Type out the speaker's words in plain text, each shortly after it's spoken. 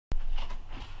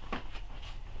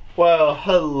Well,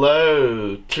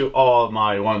 hello to all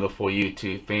my wonderful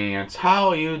YouTube fans. How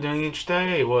are you doing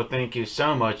today? Well, thank you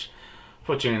so much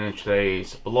for tuning in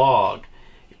today's blog.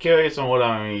 If you're curious on what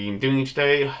I'm doing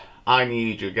today, I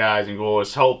need your guys and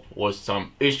girls' help with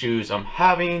some issues I'm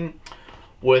having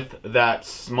with that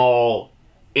small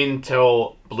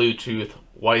Intel Bluetooth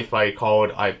Wi-Fi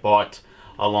card I bought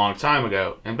a long time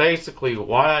ago. And basically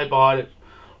why I bought it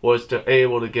was to be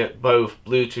able to get both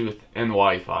Bluetooth and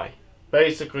Wi-Fi.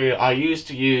 Basically, I used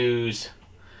to use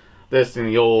this in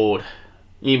the old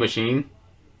e-machine.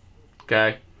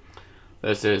 Okay,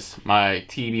 this is my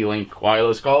TP-Link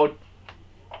wireless card,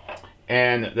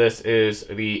 and this is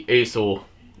the Acer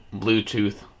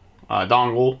Bluetooth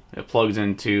dongle. It plugs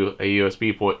into a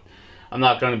USB port. I'm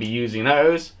not going to be using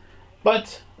those,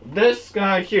 but this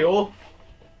guy here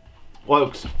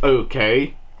works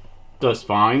okay, just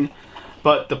fine.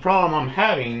 But the problem I'm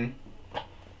having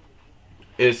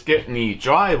is getting the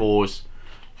drivers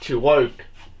to work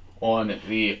on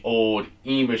the old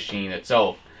e-machine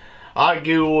itself. I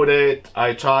googled it,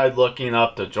 I tried looking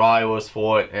up the drivers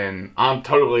for it, and I'm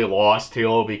totally lost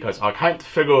here because I can't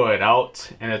figure it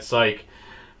out, and it's like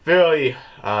very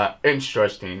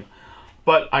interesting.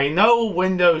 But I know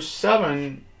Windows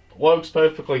 7 works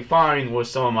perfectly fine with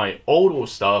some of my older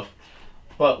stuff,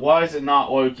 but why is it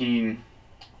not working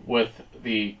with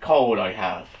the code I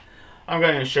have? I'm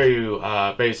going to show you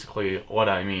basically what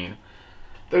I mean.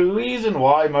 The reason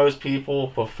why most people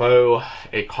prefer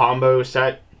a combo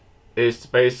set is to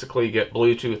basically get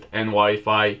Bluetooth and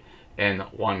Wi-Fi in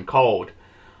one card.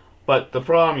 But the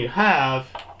problem you have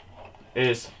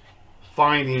is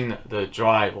finding the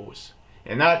drivers.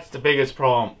 And that's the biggest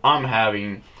problem I'm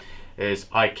having, is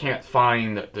I can't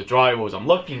find the drivers I'm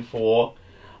looking for,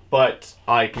 but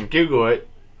I can Google it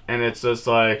and it's just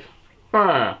like,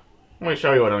 let me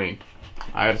show you what I mean.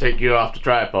 I gotta take you off the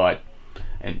tripod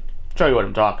and show you what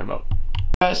I'm talking about.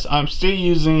 Yes, I'm still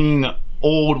using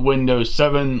old Windows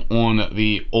 7 on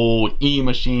the old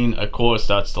e-machine. Of course,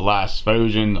 that's the last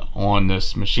version on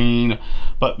this machine.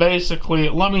 But basically,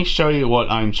 let me show you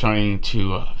what I'm trying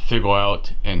to figure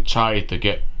out and try to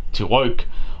get to work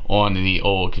on the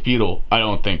old computer. I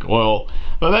don't think it will,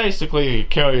 but basically,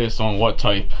 curious on what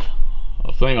type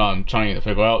of thing I'm trying to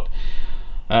figure out.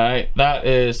 Alright, that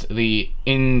is the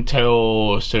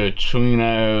Intel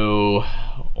Citrino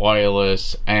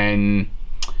Wireless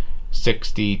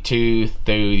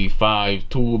N6235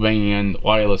 two-band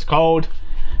wireless card.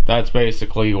 That's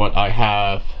basically what I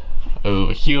have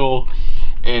over here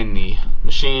in the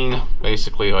machine.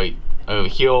 Basically right over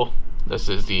here. This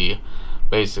is the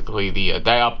basically the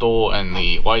adapter, and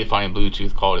the Wi-Fi and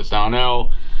Bluetooth card is down there.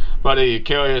 But if you're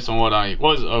curious on what I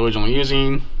was originally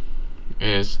using,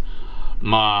 is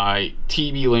my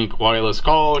TP-Link wireless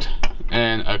card,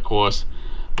 and of course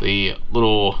the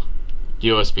little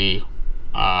USB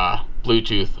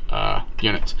Bluetooth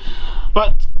unit.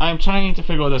 But I'm trying to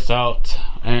figure this out,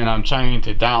 and I'm trying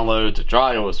to download the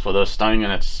drivers for this thing,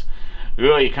 and it's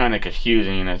really kind of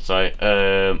confusing. It's like,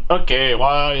 okay,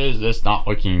 why is this not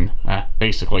working?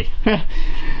 Basically.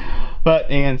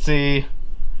 But you can see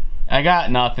I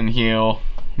got nothing here.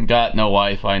 Got no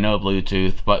Wi-Fi, no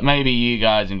Bluetooth, but maybe you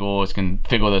guys and girls can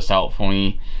figure this out for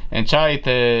me and try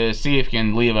to see if you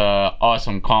can leave a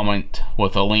awesome comment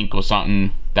with a link or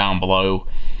something down below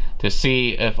to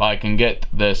see if I can get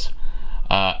this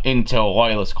Intel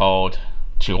wireless card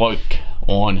to work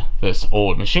on this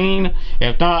old machine.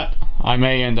 If not, I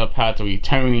may end up having to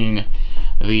returning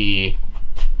the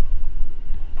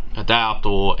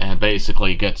adapter and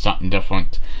basically get something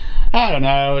different. I don't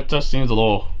know, it just seems a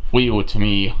little weird to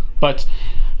me. But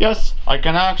yes, I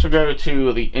can actually go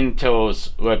to the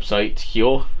Intel's website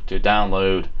here to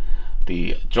download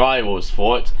the drivers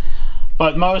for it,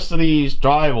 but most of these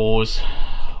drivers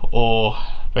are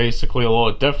basically a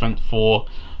little different for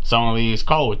some of these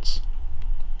cards.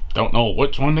 Don't know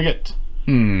which one to get.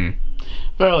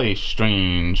 Very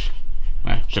strange,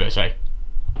 should I say.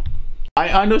 I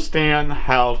understand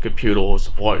how computers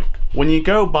work. When you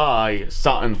go buy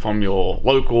something from your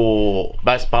local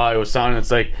Best Buy or something,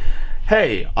 it's like,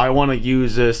 hey, I want to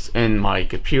use this in my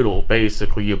computer.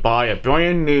 Basically, you buy a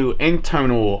brand new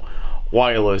internal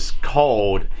wireless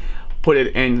card, put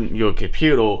it in your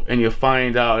computer, and you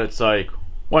find out it's like,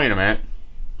 wait a minute,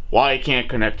 why I can't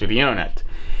connect to the internet?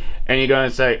 And you're going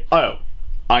to say, oh,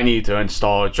 I need to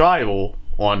install a driver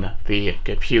on the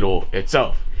computer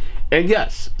itself. And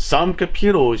yes, some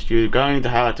computers you're going to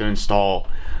have to install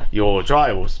your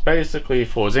drivers. Basically,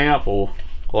 for example,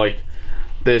 like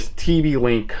this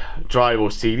TP-Link driver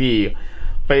CD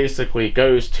basically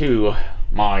goes to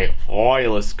my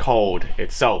wireless card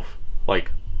itself,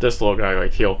 like this little guy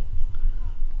right here.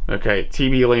 Okay,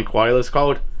 TP-Link wireless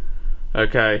card.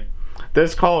 Okay,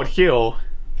 this card here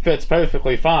fits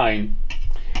perfectly fine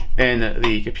in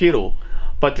the computer,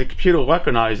 but the computer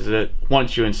recognizes it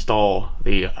once you install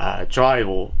the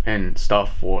driver and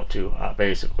stuff for it to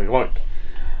basically work.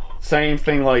 Same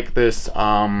thing like this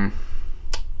Bluetooth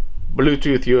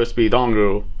USB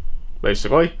dongle,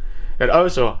 basically. It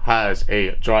also has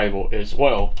a driver as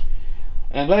well.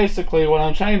 And basically what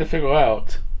I'm trying to figure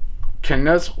out, can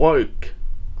this work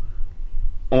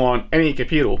on any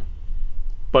computer?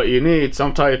 But you need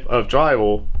some type of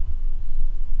driver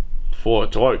for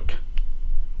it to work.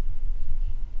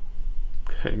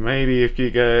 Okay, maybe if you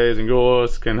guys and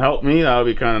girls can help me, that would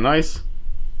be kind of nice.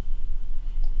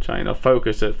 Trying to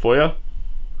focus it for you.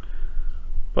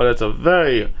 But it's a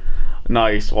very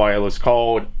nice wireless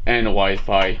card and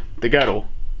Wi-Fi together.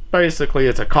 Basically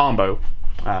it's a combo,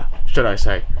 should I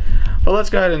say. But let's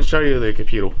go ahead and show you the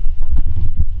computer.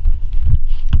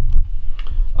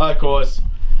 Of course,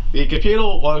 the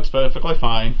computer works perfectly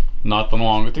fine. Nothing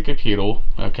wrong with the computer,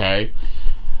 okay.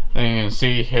 And you can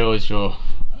see here's your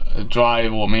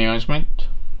driver management.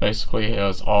 Basically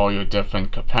here's all your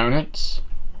different components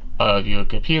of your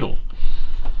computer.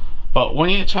 But when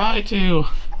you try to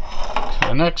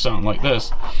connect something like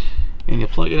this and you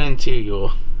plug it into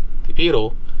your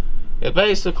computer, it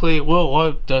basically will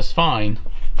work just fine,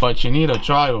 but you need a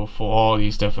driver for all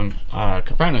these different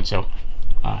components here.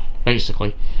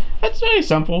 Basically it's very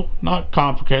simple, not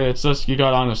complicated. It's just you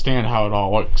gotta understand how it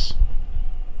all works.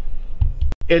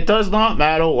 It does not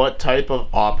matter what type of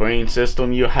operating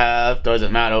system you have.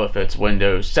 Doesn't matter if it's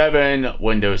Windows 7,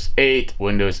 Windows 8,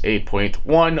 Windows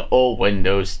 8.1, or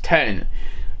Windows 10.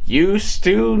 You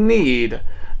still need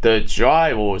the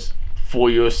drivers for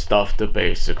your stuff to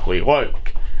basically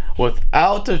work.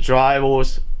 Without the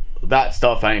drivers, that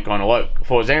stuff ain't gonna work.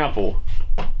 For example,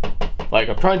 like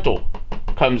a printer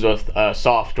comes with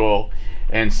software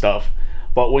and stuff,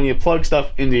 but when you plug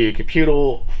stuff into your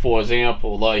computer, for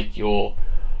example, like your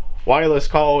wireless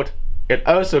card, it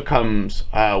also comes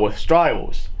with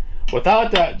drivers.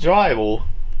 Without that driver,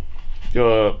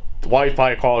 your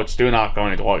Wi-Fi cards do not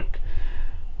going to work.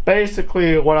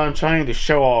 Basically, what I'm trying to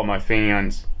show all my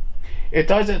fans, it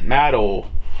doesn't matter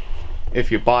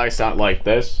if you buy something like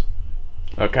this,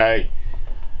 okay?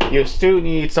 You still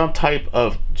need some type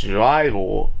of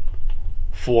driver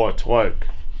for it to work.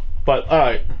 But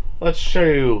alright, let's show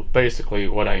you basically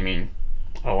what I mean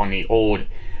on the old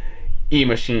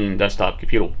eMachine desktop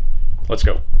computer. Let's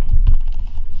go.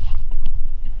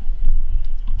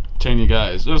 Turn you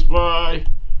guys this way.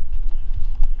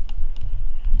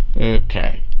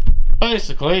 Okay.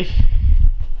 Basically,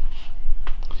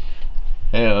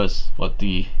 here's what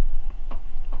the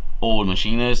old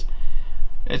machine is.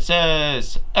 It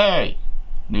says, hey,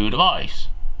 new device.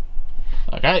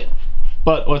 Okay.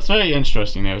 But what's very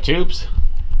interesting there, tubes.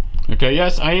 Okay,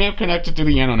 yes, I am connected to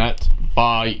the internet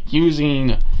by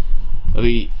using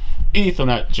the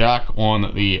Ethernet jack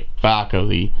on the back of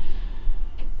the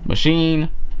machine,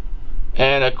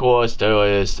 and of course there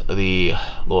is the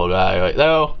little guy right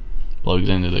there, plugs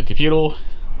into the computer.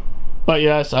 But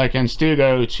yes, I can still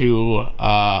go to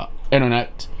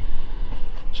internet,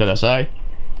 should I say.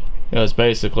 That's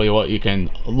basically what you can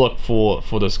look for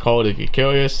this code if you're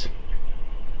curious.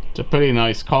 It's a pretty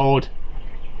nice code,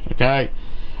 okay.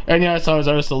 And yes, I was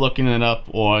also looking it up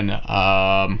on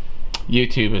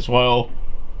YouTube as well,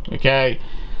 okay,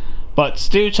 but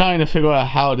still trying to figure out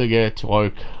how to get it to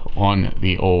work on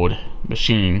the old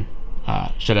machine,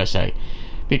 should I say,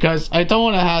 because I don't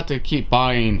want to have to keep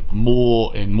buying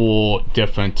more and more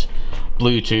different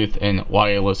Bluetooth and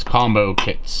wireless combo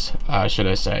kits, should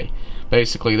I say.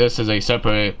 Basically this is a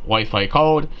separate Wi-Fi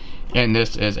card and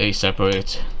this is a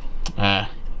separate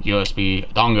USB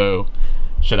dongle,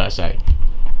 should I say.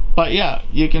 But yeah,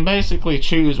 you can basically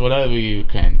choose whatever you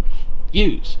can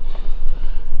use.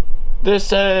 This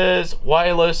says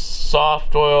wireless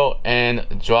software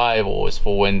and drivers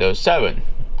for Windows 7,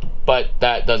 but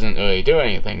that doesn't really do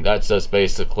anything. That's just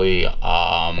basically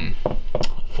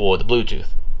for the Bluetooth.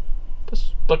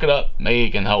 Just look it up, maybe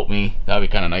you can help me, that'd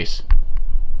be kind of nice.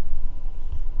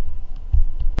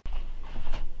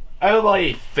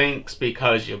 Everybody thinks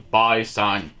because you buy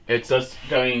something, it's just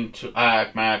going to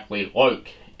automatically work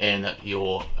in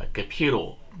your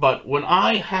computer. But when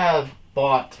I have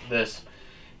bought this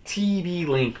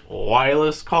TP-Link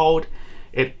wireless card,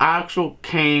 it actually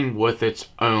came with its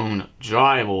own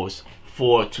drivers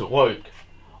for it to work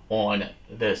on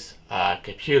this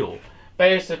computer.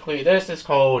 Basically, this is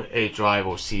called a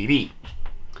driver CD.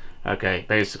 Okay,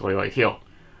 basically right here.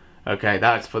 Okay,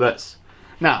 that's for this.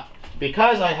 Now,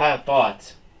 because I have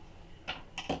bought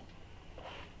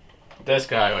this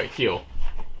guy right here.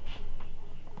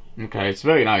 Okay, it's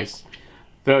very nice.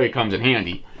 Very comes in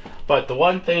handy. But the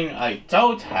one thing I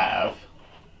don't have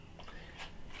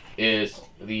is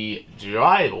the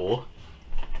driver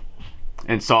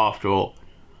and software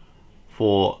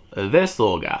for this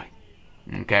little guy.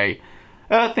 Okay,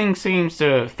 everything seems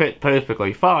to fit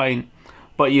perfectly fine,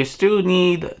 but you still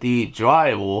need the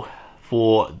driver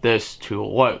for this to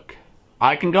work.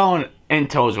 I can go on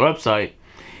Intel's website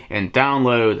and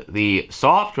download the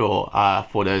software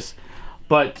for this,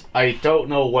 but I don't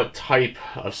know what type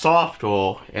of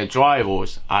software and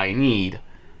drivers I need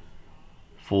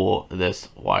for this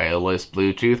wireless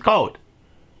Bluetooth code.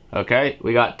 Okay,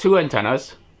 we got 2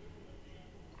 antennas.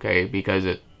 Okay, because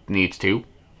it needs to,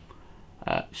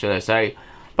 should I say.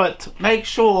 But make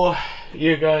sure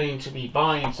you're going to be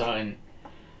buying something.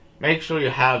 Make sure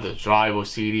you have the driver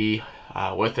CD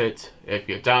with it. If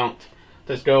you don't,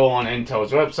 just go on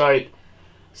Intel's website,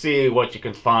 see what you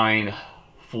can find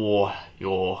for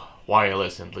your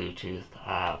wireless and Bluetooth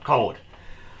code.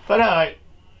 But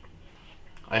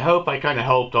I hope I kind of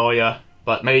helped all ya,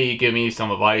 but maybe give me some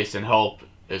advice and help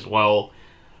as well.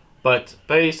 But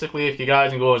basically, if you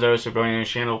guys and girls are supporting this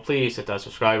channel, please hit that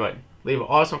subscribe button. Leave an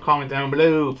awesome comment down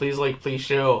below. Please like, please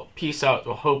share. Peace out.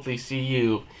 We'll hopefully see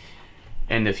you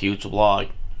in the future vlog.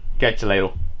 Catch you later,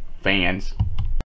 fans.